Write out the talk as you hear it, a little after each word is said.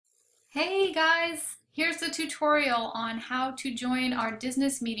Hey guys, here's the tutorial on how to join our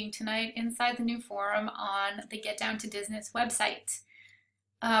Disness meeting tonight inside the new forum on the Get Down to Disness website.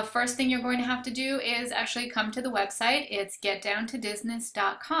 First thing you're going to have to do is actually come to the website. It's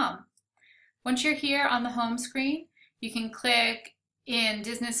getdowntodisness.com. Once you're here on the home screen, you can click in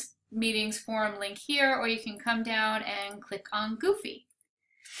Disness Meetings forum link here, or you can come down and click on Goofy.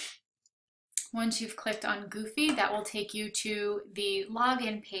 Once you've clicked on Goofy, that will take you to the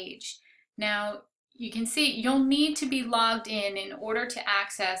login page. Now, you can see you'll need to be logged in order to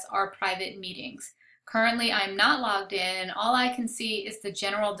access our private meetings. Currently, I'm not logged in. All I can see is the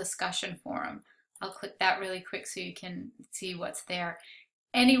general discussion forum. I'll click that really quick so you can see what's there.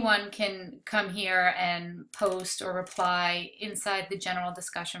 Anyone can come here and post or reply inside the general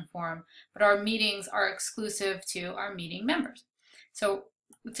discussion forum, but our meetings are exclusive to our meeting members. So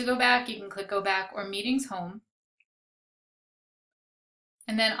to go back, you can click Go Back or Meetings Home.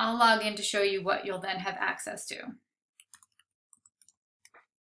 And then I'll log in to show you what you'll then have access to.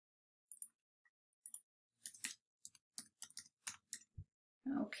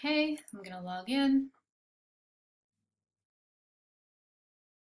 Okay, I'm going to log in.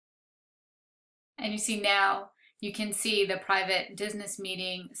 And you see now, you can see the private Disness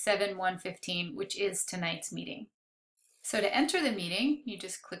meeting 7/1/15, which is tonight's meeting. So to enter the meeting, you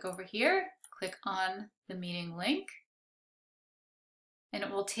just click over here, click on the meeting link, and it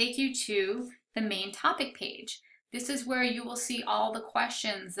will take you to the main topic page. This is where you will see all the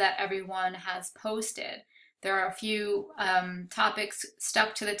questions that everyone has posted. There are a few topics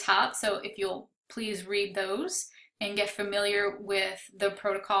stuck to the top, so if you'll please read those and get familiar with the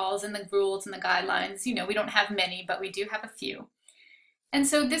protocols and the rules and the guidelines. You know, we don't have many, but we do have a few. And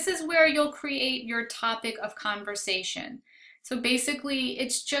so this is where you'll create your topic of conversation. So basically,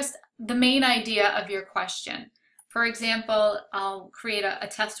 it's just the main idea of your question. For example, I'll create a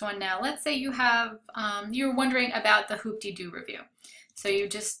test one now. Let's say you have, you're wondering about the Hoop-Dee-Doo review. So you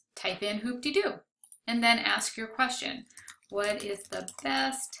just type in Hoop-Dee-Doo and then ask your question. What is the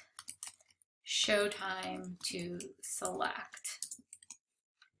best showtime to select?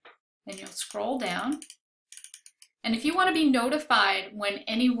 Then you'll scroll down. And if you want to be notified when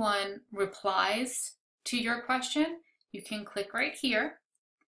anyone replies to your question, you can click right here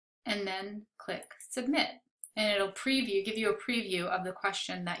and then click Submit. And it'll give you a preview of the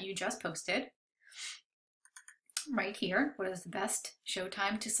question that you just posted. Right here, what is the best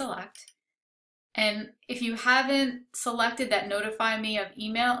showtime to select? And if you haven't selected that notify me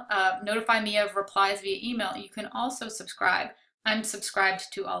of replies via email, you can also subscribe. I'm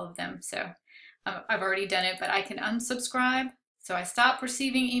subscribed to all of them, so I've already done it, but I can unsubscribe. So I stop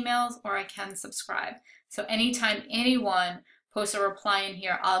receiving emails, or I can subscribe. So anytime anyone posts a reply in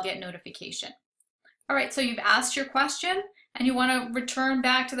here, I'll get notification. All right, so you've asked your question and you want to return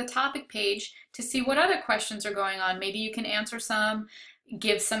back to the topic page to see what other questions are going on. Maybe you can answer some,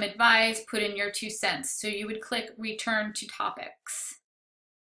 give some advice, put in your 2 cents. So you would click Return to Topics.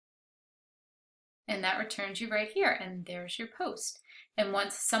 And that returns you right here, and there's your post. And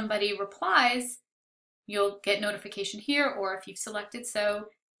once somebody replies, you'll get notification here, or if you've selected so,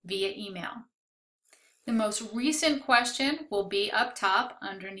 via email. The most recent question will be up top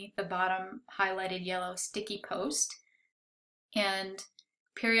underneath the bottom highlighted yellow sticky post. And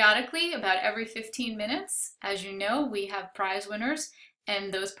periodically, about every 15 minutes, as you know, we have prize winners,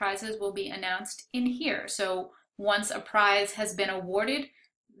 and those prizes will be announced in here. So once a prize has been awarded,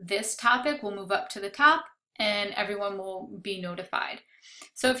 this topic will move up to the top and everyone will be notified.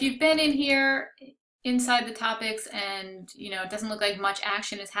 So if you've been in here inside the topics and it doesn't look like much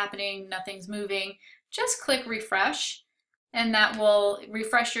action is happening, nothing's moving, just click refresh and that will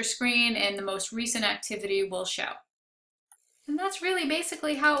refresh your screen and the most recent activity will show. And that's really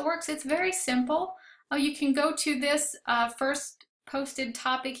basically how it works. It's very simple. You can go to this first posted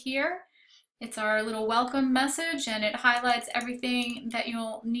topic here. It's our little welcome message and it highlights everything that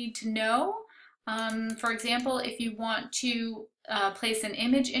you'll need to know. For example, if you want to place an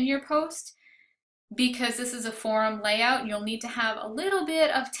image in your post, because this is a forum layout, you'll need to have a little bit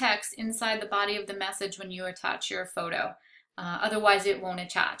of text inside the body of the message when you attach your photo. Otherwise it won't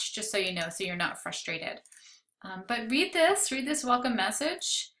attach, just so you know, so you're not frustrated. But read this welcome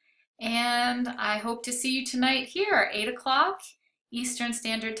message, and I hope to see you tonight here, 8 o'clock Eastern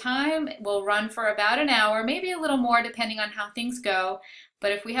Standard Time. We'll run for about an hour, maybe a little more depending on how things go.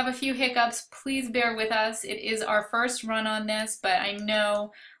 But if we have a few hiccups, please bear with us. It is our first run on this, but I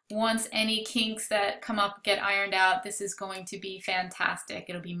know once any kinks that come up get ironed out, this is going to be fantastic.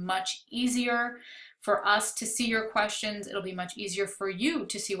 It'll be much easier for us to see your questions. It'll be much easier for you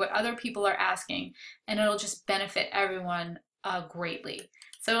to see what other people are asking, and it'll just benefit everyone greatly.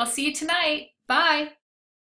 So I'll see you tonight. Bye.